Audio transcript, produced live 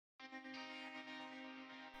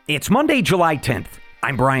It's Monday, July 10th.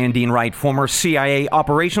 I'm Bryan Dean Wright, former CIA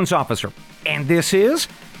operations officer, and this is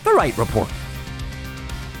the Wright Report.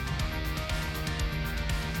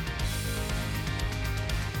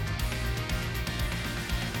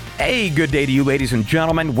 Hey, good day to you, ladies and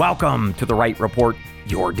gentlemen. Welcome to the Wright Report,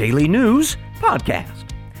 your daily news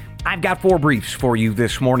podcast. I've got 4 briefs for you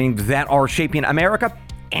this morning that are shaping America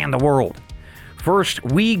and the world. First,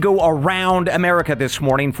 we go around America this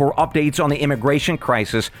morning for updates on the immigration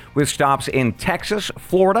crisis with stops in Texas,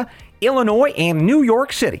 Florida, Illinois, and New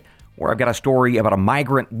York City, where I've got a story about a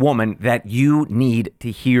migrant woman that you need to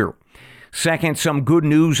hear. Second, some good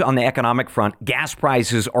news on the economic front. Gas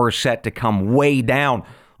prices are set to come way down.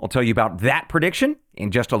 I'll tell you about that prediction in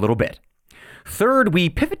just a little bit. Third, we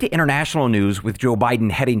pivot to international news with Joe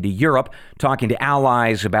Biden heading to Europe, talking to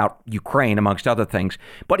allies about Ukraine, amongst other things.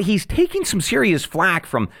 But he's taking some serious flack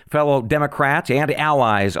from fellow Democrats and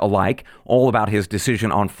allies alike, all about his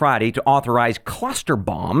decision on Friday to authorize cluster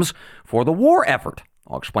bombs for the war effort.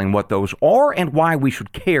 I'll explain what those are and why we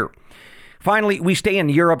should care. Finally, we stay in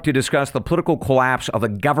Europe to discuss the political collapse of the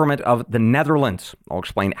government of the Netherlands. I'll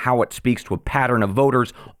explain how it speaks to a pattern of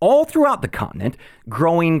voters all throughout the continent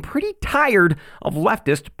growing pretty tired of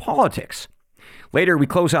leftist politics. Later, we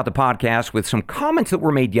close out the podcast with some comments that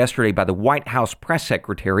were made yesterday by the White House press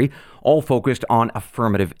secretary, all focused on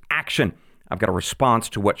affirmative action. I've got a response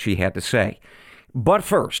to what she had to say. But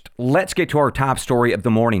first, let's get to our top story of the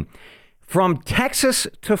morning. From Texas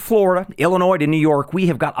to Florida, Illinois to New York, we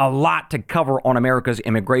have got a lot to cover on America's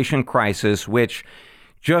immigration crisis, which,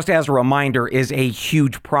 just as a reminder, is a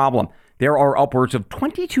huge problem. There are upwards of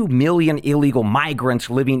 22 million illegal migrants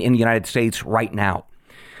living in the United States right now.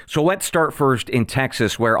 So let's start first in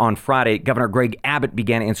Texas, where on Friday, Governor Greg Abbott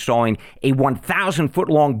began installing a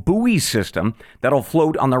 1,000-foot-long buoy system that'll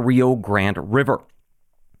float on the Rio Grande River.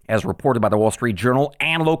 As reported by the Wall Street Journal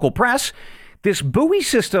and local press, this buoy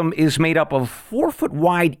system is made up of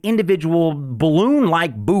 4-foot-wide individual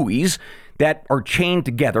balloon-like buoys that are chained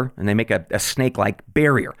together, and they make a snake-like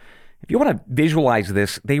barrier. If you want to visualize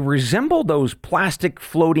this, they resemble those plastic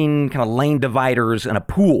floating kind of lane dividers in a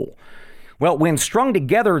pool. Well, when strung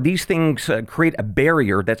together, these things create a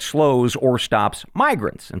barrier that slows or stops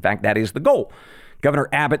migrants. In fact, that is the goal. Governor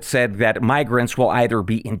Abbott said that migrants will either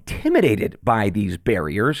be intimidated by these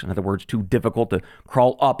barriers, in other words, too difficult to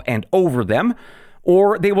crawl up and over them,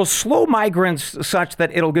 or they will slow migrants such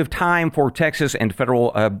that it'll give time for Texas and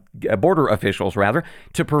federal border officials,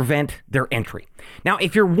 to prevent their entry. Now,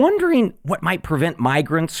 if you're wondering what might prevent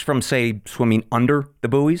migrants from, say, swimming under the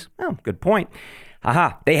buoys, oh, good point.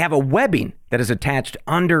 They have a webbing that is attached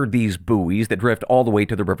under these buoys that drift all the way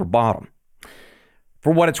to the river bottom.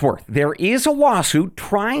 For what it's worth, there is a lawsuit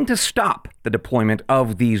trying to stop the deployment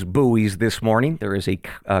of these buoys this morning. There is a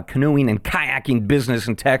canoeing and kayaking business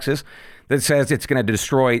in Texas that says it's going to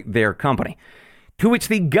destroy their company. To which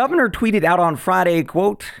the governor tweeted out on Friday,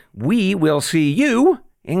 quote, "We will see you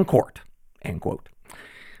in court," end quote.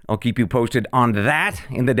 I'll keep you posted on that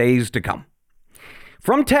in the days to come.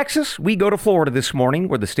 From Texas, we go to Florida this morning,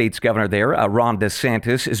 where the state's governor there, Ron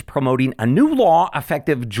DeSantis, is promoting a new law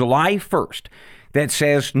effective July 1st. That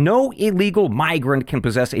says no illegal migrant can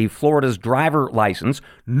possess a Florida's driver license,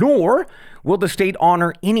 nor will the state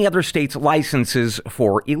honor any other state's licenses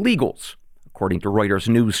for illegals. According to Reuters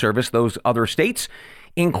news service, those other states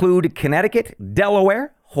include Connecticut,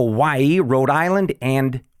 Delaware, Hawaii, Rhode Island,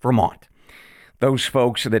 and Vermont. Those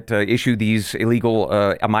folks that issue these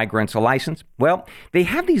illegal migrants a license, well, they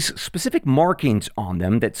have these specific markings on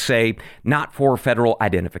them that say not for federal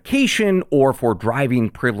identification or for driving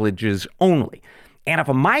privileges only. And if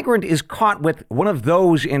a migrant is caught with one of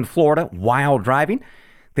those in Florida while driving,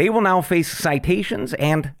 they will now face citations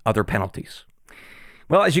and other penalties.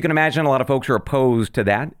 Well, as you can imagine, a lot of folks are opposed to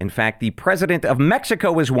that. In fact, the president of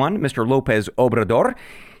Mexico is one, Mr. Lopez Obrador.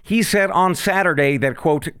 He said on Saturday that,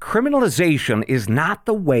 quote, "criminalization is not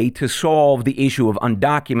the way to solve the issue of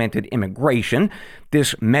undocumented immigration.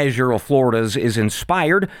 This measure of Florida's is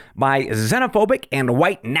inspired by xenophobic and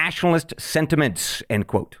white nationalist sentiments," end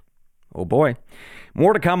quote. Oh boy,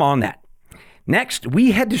 more to come on that. Next,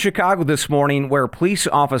 we head to Chicago this morning, where police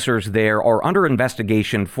officers there are under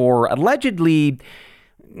investigation for allegedly,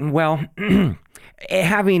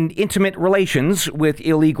 having intimate relations with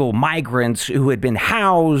illegal migrants who had been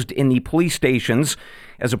housed in the police stations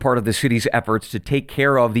as a part of the city's efforts to take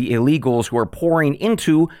care of the illegals who are pouring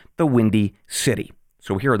into the Windy City.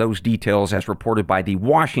 So here are those details as reported by the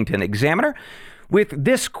Washington Examiner with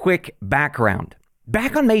this quick background.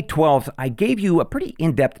 Back on May 12th, I gave you a pretty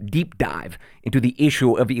in-depth deep dive into the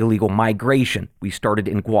issue of illegal migration. We started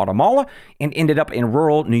in Guatemala and ended up in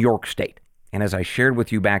rural New York State. And as I shared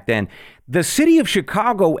with you back then, the city of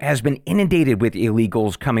Chicago has been inundated with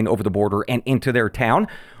illegals coming over the border and into their town.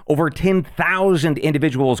 Over 10,000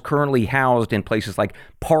 individuals currently housed in places like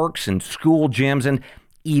parks and school gyms and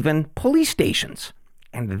even police stations.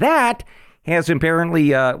 And that has apparently,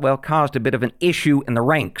 caused a bit of an issue in the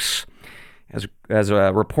ranks. As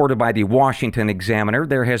reported by the Washington Examiner,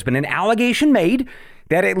 there has been an allegation made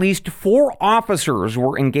that at least 4 officers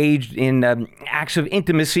were engaged in acts of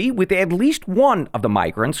intimacy with at least one of the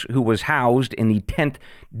migrants who was housed in the 10th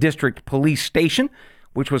District Police Station,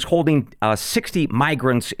 which was holding 60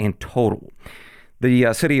 migrants in total.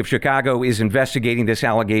 The city of Chicago is investigating this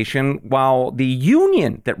allegation, while the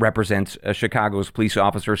union that represents Chicago's police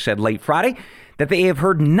officers said late Friday that they have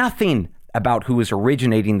heard nothing about who is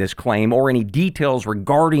originating this claim or any details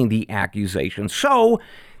regarding the accusation. So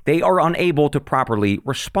they are unable to properly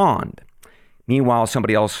respond. Meanwhile,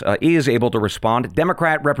 somebody else is able to respond.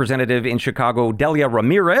 Democrat representative in Chicago, Delia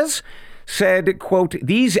Ramirez, said, quote,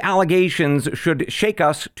 "These allegations should shake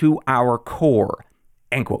us to our core,"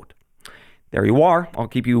 end quote. There you are. I'll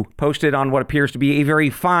keep you posted on what appears to be a very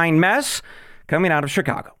fine mess coming out of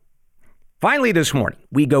Chicago. Finally, this morning,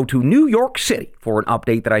 we go to New York City for an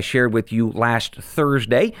update that I shared with you last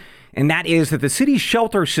Thursday. And that is that the city's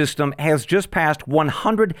shelter system has just passed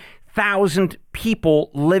 100,000 people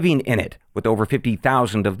living in it, with over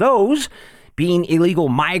 50,000 of those being illegal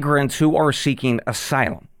migrants who are seeking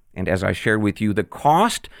asylum. And as I shared with you, the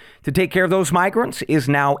cost to take care of those migrants is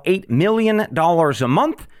now $8 million a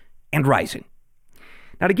month and rising.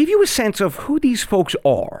 Now, to give you a sense of who these folks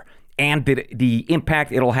are and the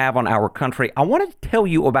impact it'll have on our country, I want to tell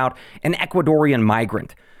you about an Ecuadorian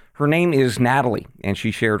migrant. Her name is Natalie, and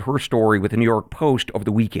she shared her story with the New York Post over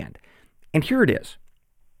the weekend. And here it is.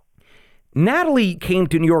 Natalie came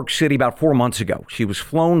to New York City about 4 months ago. She was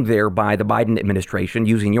flown there by the Biden administration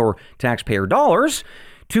using your taxpayer dollars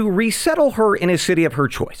to resettle her in a city of her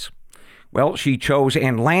choice. Well, she chose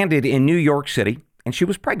and landed in New York City, and she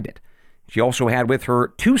was pregnant. She also had with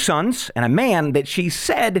her 2 sons and a man that she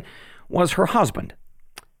said was her husband.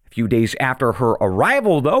 A few days after her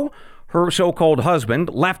arrival, though, her so-called husband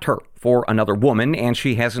left her for another woman, and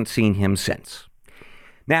she hasn't seen him since.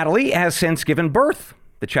 Natalie has since given birth.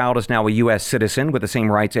 The child is now a U.S. citizen with the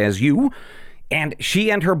same rights as you, and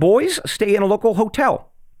she and her boys stay in a local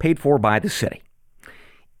hotel paid for by the city.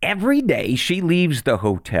 Every day she leaves the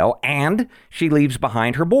hotel, and she leaves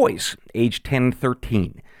behind her boys, aged 10,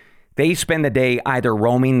 13. They spend the day either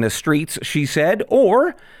roaming the streets, she said,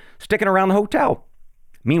 or sticking around the hotel.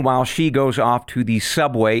 Meanwhile, she goes off to the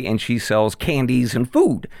subway and she sells candies and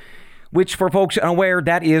food, which for folks unaware,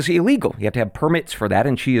 that is illegal. You have to have permits for that,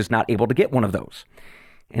 and she is not able to get one of those.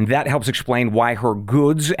 And that helps explain why her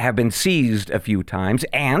goods have been seized a few times.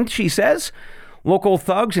 And she says local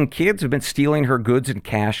thugs and kids have been stealing her goods and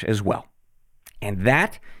cash as well. And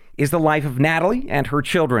that is the life of Natalie and her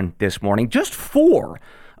children this morning. Just 4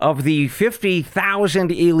 of the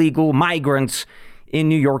 50,000 illegal migrants in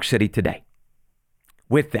New York City today.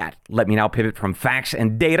 With that, let me now pivot from facts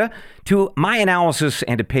and data to my analysis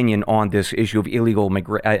and opinion on this issue of illegal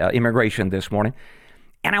immigration this morning.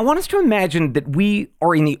 And I want us to imagine that we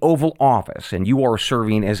are in the Oval Office and you are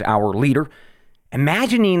serving as our leader,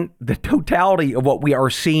 imagining the totality of what we are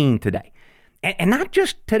seeing today. And not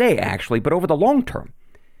just today, actually, but over the long term.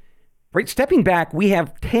 Right? Stepping back, we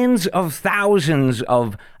have tens of thousands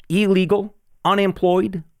of illegal,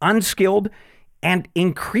 unemployed, unskilled, and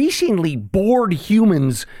increasingly bored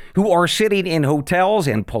humans who are sitting in hotels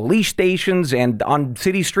and police stations and on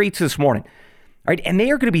city streets this morning. Right? And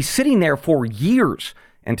they are going to be sitting there for years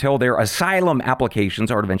until their asylum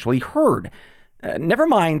applications are eventually heard. Never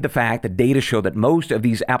mind the fact that data show that most of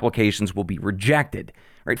these applications will be rejected.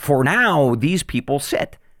 Right? For now, these people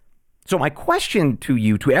sit. So my question to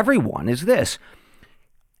you, to everyone, is this.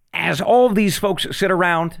 As all of these folks sit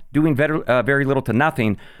around doing very little to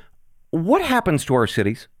nothing, what happens to our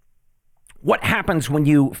cities? What happens when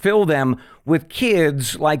you fill them with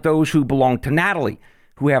kids like those who belong to Natalie,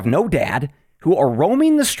 who have no dad, who are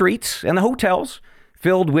roaming the streets and the hotels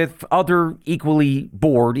filled with other equally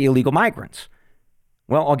bored illegal migrants?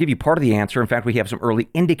 Well, I'll give you part of the answer. In fact, we have some early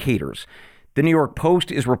indicators. The New York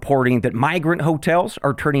Post is reporting that migrant hotels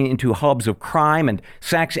are turning into hubs of crime and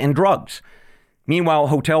sex and drugs. Meanwhile,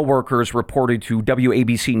 hotel workers reported to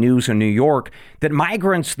WABC News in New York that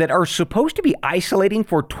migrants that are supposed to be isolating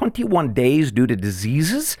for 21 days due to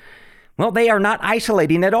diseases, well, they are not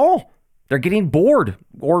isolating at all. They're getting bored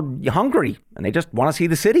or hungry, and they just want to see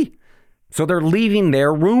the city. So they're leaving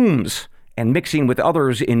their rooms and mixing with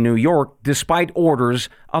others in New York despite orders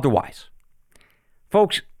otherwise.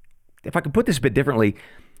 Folks, if I could put this a bit differently,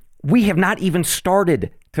 We have not even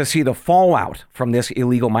started to see the fallout from this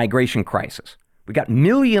illegal migration crisis. We got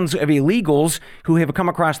millions of illegals who have come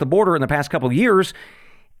across the border in the past couple of years,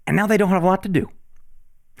 and now they don't have a lot to do.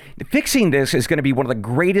 Fixing this is going to be one of the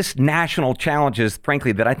greatest national challenges,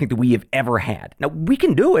 frankly, that I think that we have ever had. Now, we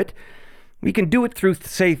can do it. We can do it through,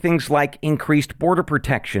 say, things like increased border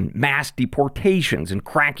protection, mass deportations, and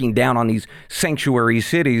cracking down on these sanctuary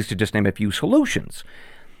cities, to just name a few solutions.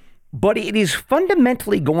 But it is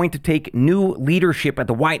fundamentally going to take new leadership at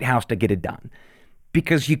the White House to get it done.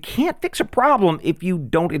 Because you can't fix a problem if you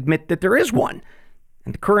don't admit that there is one.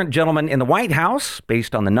 And the current gentleman in the White House,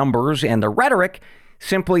 based on the numbers and the rhetoric,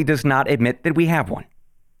 simply does not admit that we have one.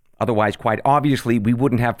 Otherwise, quite obviously, we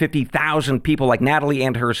wouldn't have 50,000 people like Natalie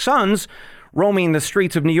and her sons roaming the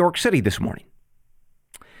streets of New York City this morning.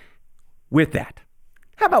 With that,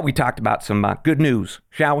 how about we talked about some good news,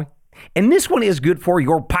 shall we? And this one is good for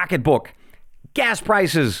your pocketbook. Gas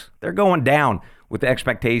prices, they're going down with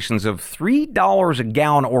expectations of $3 a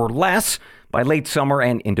gallon or less by late summer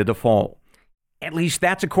and into the fall. At least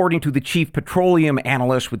that's according to the chief petroleum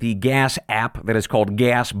analyst with the gas app that is called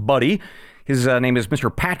Gas Buddy. His name is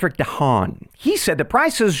Mr. Patrick DeHaan. He said the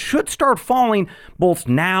prices should start falling both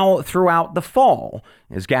now throughout the fall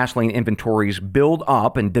as gasoline inventories build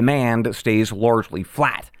up and demand stays largely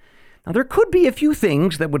flat. Now, there could be a few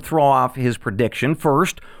things that would throw off his prediction.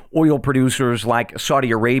 First, oil producers like Saudi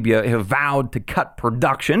Arabia have vowed to cut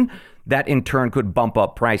production. That in turn could bump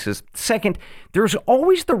up prices. Second, there's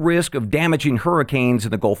always the risk of damaging hurricanes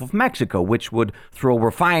in the Gulf of Mexico, which would throw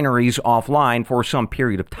refineries offline for some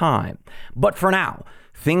period of time. But for now,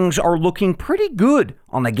 things are looking pretty good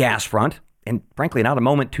on the gas front, and frankly, not a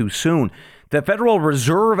moment too soon. The Federal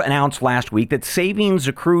Reserve announced last week that savings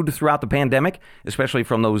accrued throughout the pandemic, especially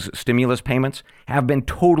from those stimulus payments, have been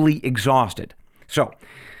totally exhausted. So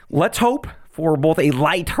let's hope for both a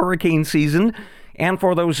light hurricane season and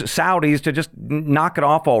for those Saudis to just knock it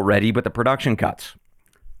off already with the production cuts.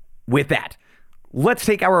 With that, let's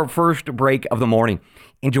take our first break of the morning.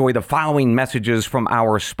 Enjoy the following messages from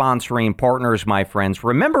our sponsoring partners, my friends.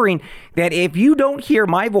 Remembering that if you don't hear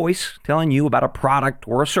my voice telling you about a product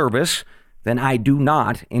or a service, then I do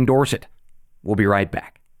not endorse it. We'll be right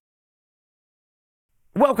back.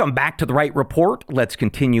 Welcome back to the Wright Report. Let's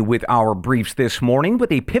continue with our briefs this morning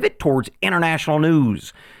with a pivot towards international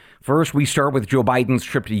news. First, we start with Joe Biden's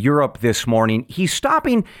trip to Europe this morning. He's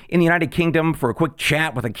stopping in the United Kingdom for a quick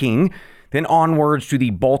chat with the king, then onwards to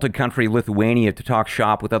the Baltic country Lithuania to talk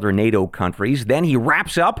shop with other NATO countries. Then he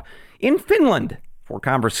wraps up in Finland for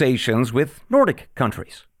conversations with Nordic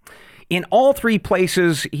countries. In all three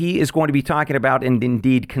places, he is going to be talking about and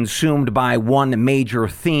indeed consumed by one major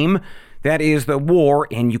theme, that is the war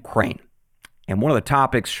in Ukraine. And one of the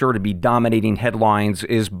topics sure to be dominating headlines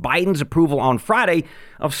is Biden's approval on Friday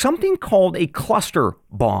of something called a cluster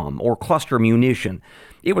bomb or cluster munition.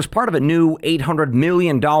 It was part of a new $800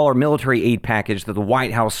 million military aid package that the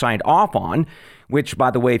White House signed off on, which,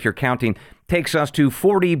 by the way, if you're counting, takes us to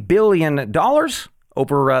 $40 billion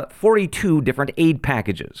over 42 different aid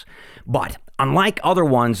packages. But unlike other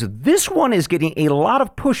ones, this one is getting a lot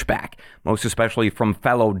of pushback, most especially from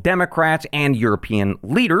fellow Democrats and European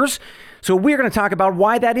leaders. So we're going to talk about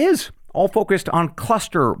why that is, all focused on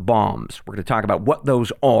cluster bombs. We're going to talk about what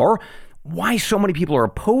those are, why so many people are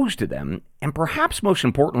opposed to them, and perhaps most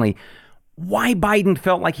importantly, why Biden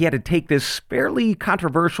felt like he had to take this fairly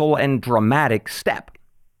controversial and dramatic step.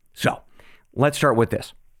 So let's start with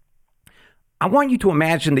this. I want you to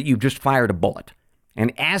imagine that you've just fired a bullet.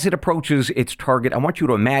 And as it approaches its target, I want you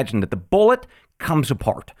to imagine that the bullet comes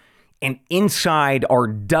apart. And inside are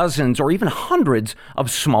dozens or even hundreds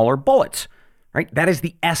of smaller bullets, right? That is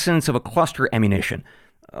the essence of a cluster ammunition.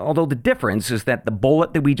 Although the difference is that the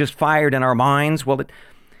bullet that we just fired in our minds, well,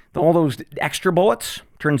 all those extra bullets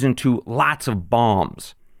turns into lots of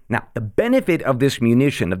bombs. Now, the benefit of this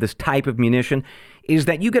munition, of this type of munition, is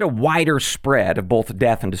that you get a wider spread of both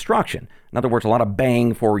death and destruction. In other words, a lot of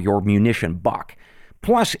bang for your munition buck.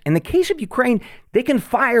 Plus, in the case of Ukraine, they can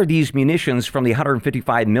fire these munitions from the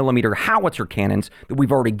 155 millimeter howitzer cannons that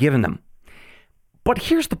we've already given them. But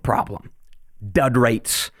here's the problem. Dud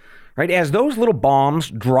rates, right? As those little bombs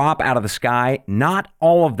drop out of the sky, not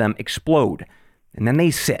all of them explode. And then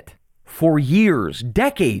they sit for years,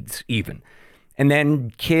 decades even. And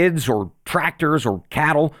then kids or tractors or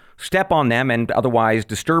cattle step on them and otherwise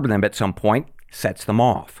disturb them at some point, sets them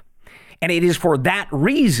off. And it is for that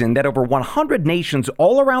reason that over 100 nations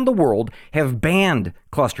all around the world have banned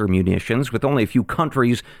cluster munitions, with only a few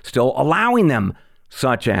countries still allowing them,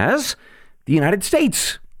 such as the United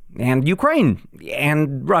States and Ukraine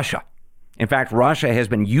and Russia. In fact, Russia has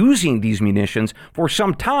been using these munitions for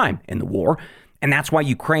some time in the war, and that's why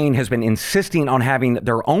Ukraine has been insisting on having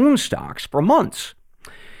their own stocks for months.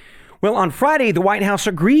 Well, on Friday, the White House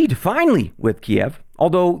agreed finally with Kiev,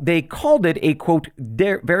 although they called it a, quote,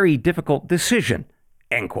 very difficult decision,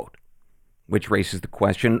 end quote, which raises the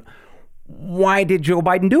question, why did Joe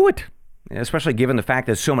Biden do it? Especially given the fact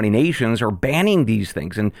that so many nations are banning these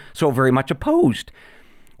things and so very much opposed.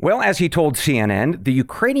 Well, as he told CNN, the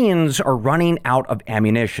Ukrainians are running out of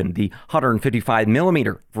ammunition, the 155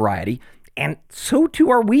 millimeter variety, and so too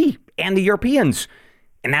are we and the Europeans.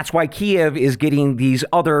 And that's why Kiev is getting these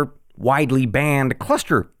other widely banned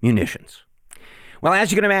cluster munitions. Well,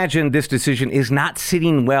 as you can imagine, this decision is not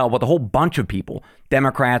sitting well with a whole bunch of people.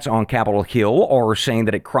 Democrats on Capitol Hill are saying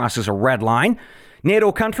that it crosses a red line.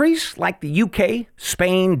 NATO countries like the UK,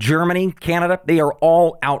 Spain, Germany, Canada, they are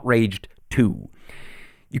all outraged too.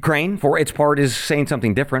 Ukraine, for its part, is saying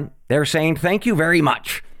something different. They're saying thank you very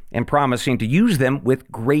much and promising to use them with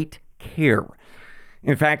great care.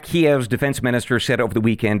 In fact, Kiev's defense minister said over the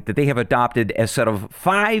weekend that they have adopted a set of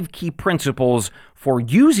 5 key principles for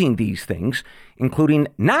using these things, including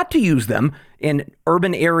not to use them in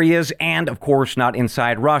urban areas and, of course, not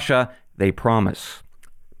inside Russia, they promise.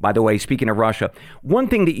 By the way, speaking of Russia, one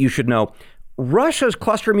thing that you should know, Russia's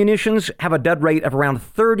cluster munitions have a dud rate of around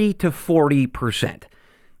 30 to 40%.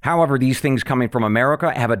 However, these things coming from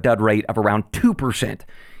America have a dud rate of around 2%.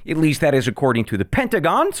 At least that is according to the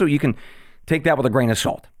Pentagon, so you can take that with a grain of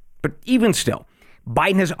salt. But even still,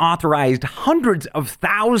 Biden has authorized hundreds of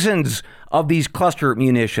thousands of these cluster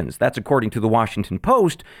munitions. That's according to the Washington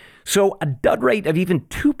Post. So a dud rate of even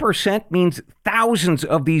 2% means thousands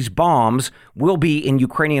of these bombs will be in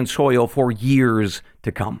Ukrainian soil for years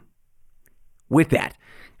to come. With that,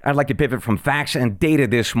 I'd like to pivot from facts and data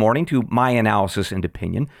this morning to my analysis and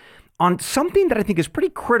opinion on something that I think is pretty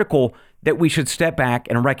critical that we should step back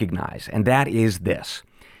and recognize, and that is this.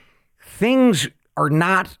 Things are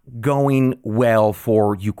not going well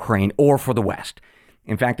for Ukraine or for the West.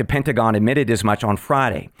 In fact, the Pentagon admitted as much on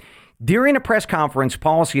Friday. During a press conference,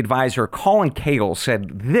 policy advisor Colin Kahl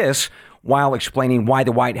said this while explaining why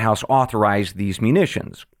the White House authorized these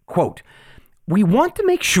munitions. Quote, "We want to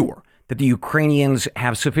make sure that the Ukrainians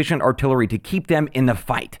have sufficient artillery to keep them in the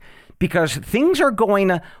fight because things are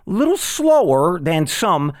going a little slower than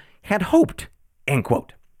some had hoped," end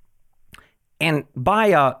quote. And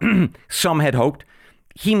by some had hoped,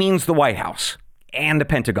 he means the White House and the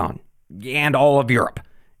Pentagon and all of Europe.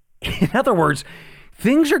 In other words,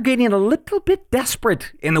 things are getting a little bit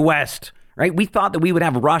desperate in the West, right? We thought that we would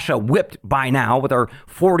have Russia whipped by now with our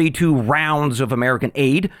 42 rounds of American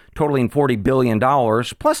aid, totaling $40 billion,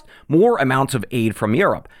 plus more amounts of aid from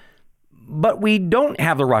Europe. But we don't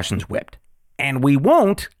have the Russians whipped, and we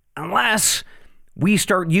won't unless we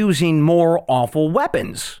start using more awful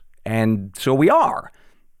weapons. And so we are.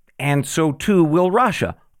 And so too will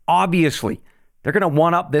Russia. Obviously, they're going to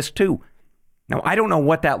one up this too. Now, I don't know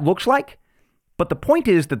what that looks like, but the point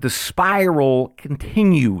is that the spiral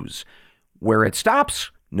continues. Where it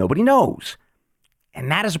stops, nobody knows.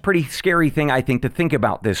 And that is a pretty scary thing, I think, to think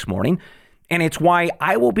about this morning. And it's why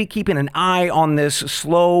I will be keeping an eye on this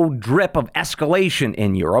slow drip of escalation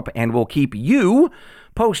in Europe, and will keep you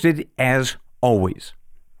posted as always.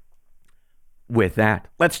 With that,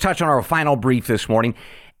 let's touch on our final brief this morning,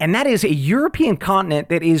 and that is a European continent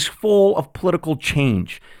that is full of political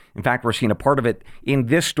change. In fact, we're seeing a part of it in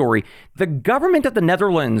this story. The government of the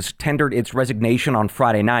Netherlands tendered its resignation on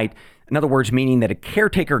Friday night. In other words, meaning that a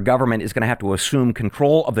caretaker government is going to have to assume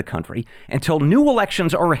control of the country until new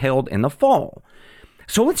elections are held in the fall.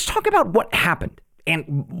 So let's talk about what happened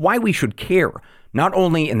and why we should care, not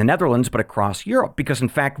only in the Netherlands, but across Europe, because in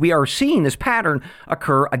fact, we are seeing this pattern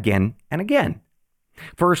occur again and again.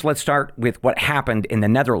 First, let's start with what happened in the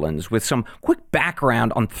Netherlands with some quick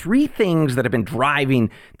background on 3 things that have been driving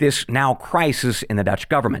this now crisis in the Dutch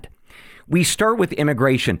government. We start with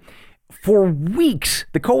immigration. For weeks,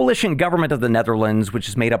 the coalition government of the Netherlands, which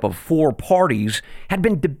is made up of 4 parties, had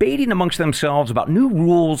been debating amongst themselves about new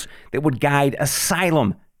rules that would guide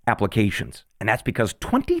asylum applications. And that's because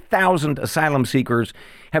 20,000 asylum seekers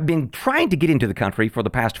have been trying to get into the country for the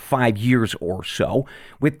past 5 years or so,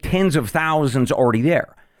 with tens of thousands already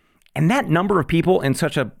there. And that number of people in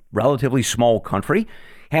such a relatively small country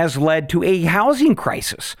has led to a housing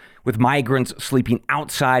crisis, with migrants sleeping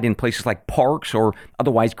outside in places like parks or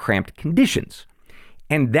otherwise cramped conditions.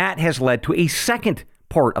 And that has led to a second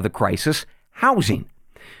part of the crisis, housing.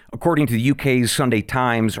 According to the UK's Sunday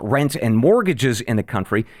Times, rents and mortgages in the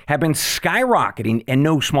country have been skyrocketing in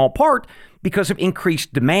no small part because of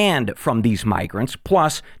increased demand from these migrants.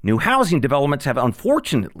 Plus, new housing developments have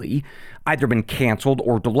unfortunately either been canceled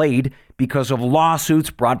or delayed because of lawsuits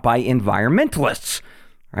brought by environmentalists.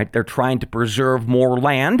 Right? They're trying to preserve more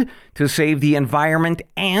land to save the environment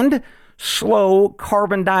and slow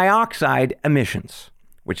carbon dioxide emissions.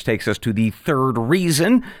 Which takes us to the third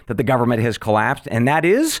reason that the government has collapsed, and that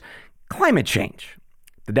is climate change.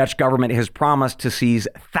 The Dutch government has promised to seize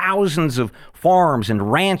thousands of farms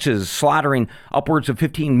and ranches, slaughtering upwards of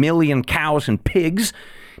 15 million cows and pigs,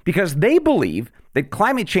 because they believe that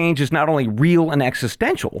climate change is not only real and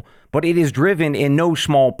existential, but it is driven in no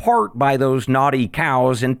small part by those naughty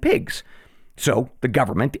cows and pigs. So the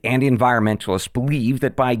government and environmentalists believe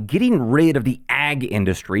that by getting rid of the ag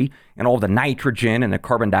industry and all the nitrogen and the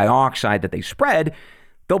carbon dioxide that they spread,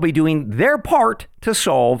 they'll be doing their part to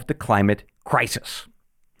solve the climate crisis.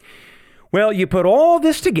 Well, you put all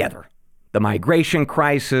this together, the migration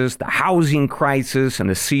crisis, the housing crisis, and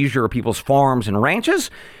the seizure of people's farms and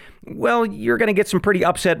ranches, well, you're going to get some pretty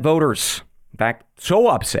upset voters. In fact, so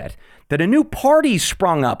upset that a new party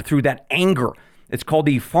sprung up through that anger. It's called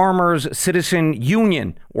the Farmers Citizen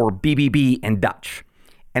Union, or BBB in Dutch.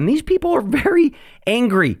 And these people are very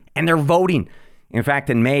angry, and they're voting. In fact,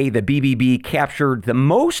 in May, the BBB captured the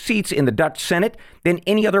most seats in the Dutch Senate than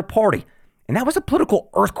any other party. And that was a political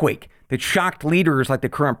earthquake that shocked leaders like the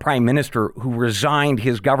current prime minister, who resigned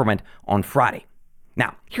his government on Friday.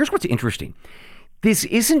 Now, here's what's interesting. This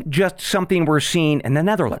isn't just something we're seeing in the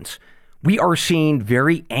Netherlands. We are seeing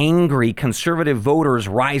very angry conservative voters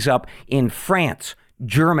rise up in France,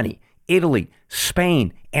 Germany, Italy,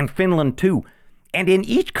 Spain, and Finland too. And in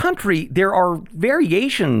each country, there are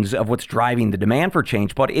variations of what's driving the demand for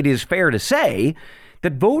change, but it is fair to say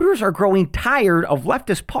that voters are growing tired of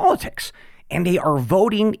leftist politics, and they are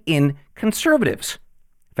voting in conservatives.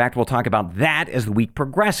 In fact, we'll talk about that as the week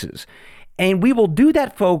progresses. And we will do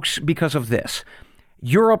that, folks, because of this.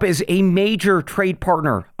 Europe is a major trade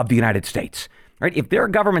partner of the United States, right? If their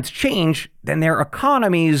governments change, then their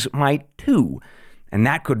economies might too. And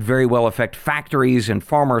that could very well affect factories and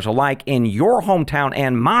farmers alike in your hometown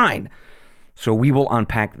and mine. So we will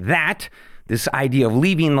unpack that, this idea of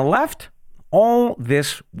leaving the left, all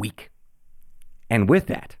this week. And with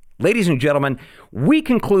that, ladies and gentlemen, we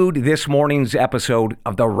conclude this morning's episode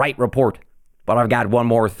of the Wright Report. But I've got one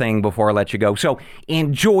more thing before I let you go. So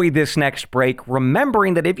enjoy this next break,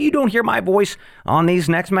 remembering that if you don't hear my voice on these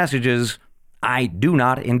next messages, I do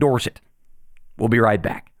not endorse it. We'll be right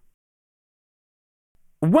back.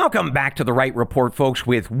 Welcome back to the Wright Report, folks,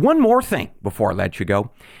 with one more thing before I let you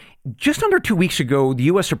go. Just under 2 weeks ago, the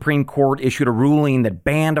U.S. Supreme Court issued a ruling that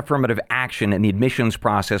banned affirmative action in the admissions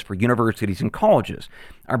process for universities and colleges.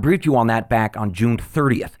 I briefed you on that back on June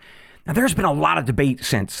 30th. Now, there's been a lot of debate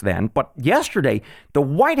since then, but yesterday, the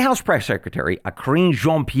White House press secretary, Karine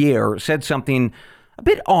Jean-Pierre, said something a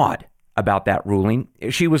bit odd about that ruling.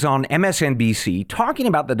 She was on MSNBC talking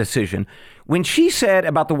about the decision when she said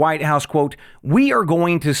about the White House, quote, "We are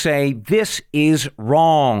going to say this is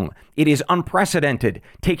wrong. It is unprecedented,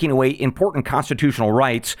 taking away important constitutional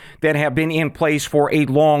rights that have been in place for a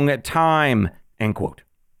long time," end quote.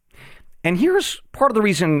 And here's part of the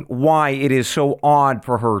reason why it is so odd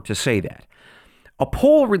for her to say that. A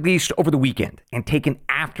poll released over the weekend and taken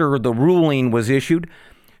after the ruling was issued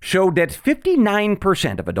showed that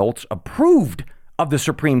 59% of adults approved of the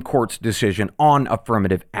Supreme Court's decision on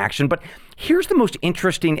affirmative action. But here's the most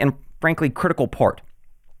interesting and frankly critical part.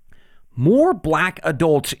 More black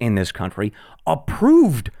adults in this country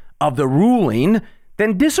approved of the ruling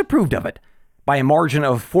than disapproved of it, by a margin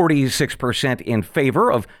of 46% in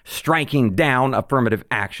favor of striking down affirmative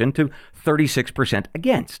action to 36%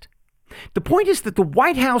 against. The point is that the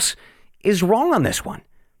White House is wrong on this one.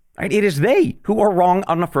 Right? It is they who are wrong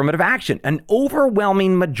on affirmative action. An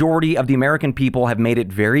overwhelming majority of the American people have made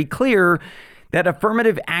it very clear that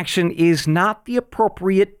affirmative action is not the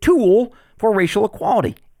appropriate tool for racial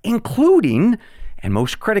equality, including, and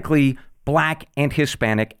most critically, Black and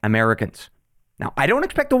Hispanic Americans. Now, I don't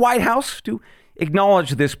expect the White House to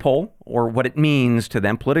acknowledge this poll or what it means to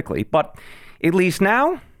them politically, but at least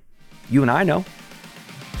now, you and I know.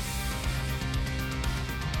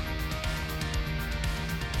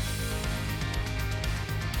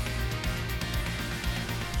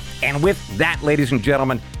 And with that, ladies and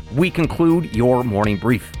gentlemen, we conclude your morning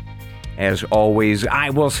brief. As always,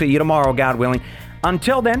 I will see you tomorrow, God willing.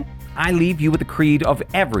 Until then, I leave you with the creed of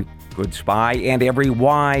every good spy and every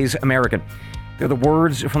wise American. They're the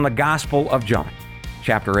words from the Gospel of John,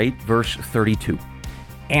 chapter 8, verse 32.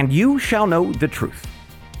 "And you shall know the truth,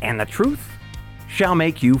 and the truth shall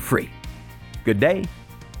make you free. Good day.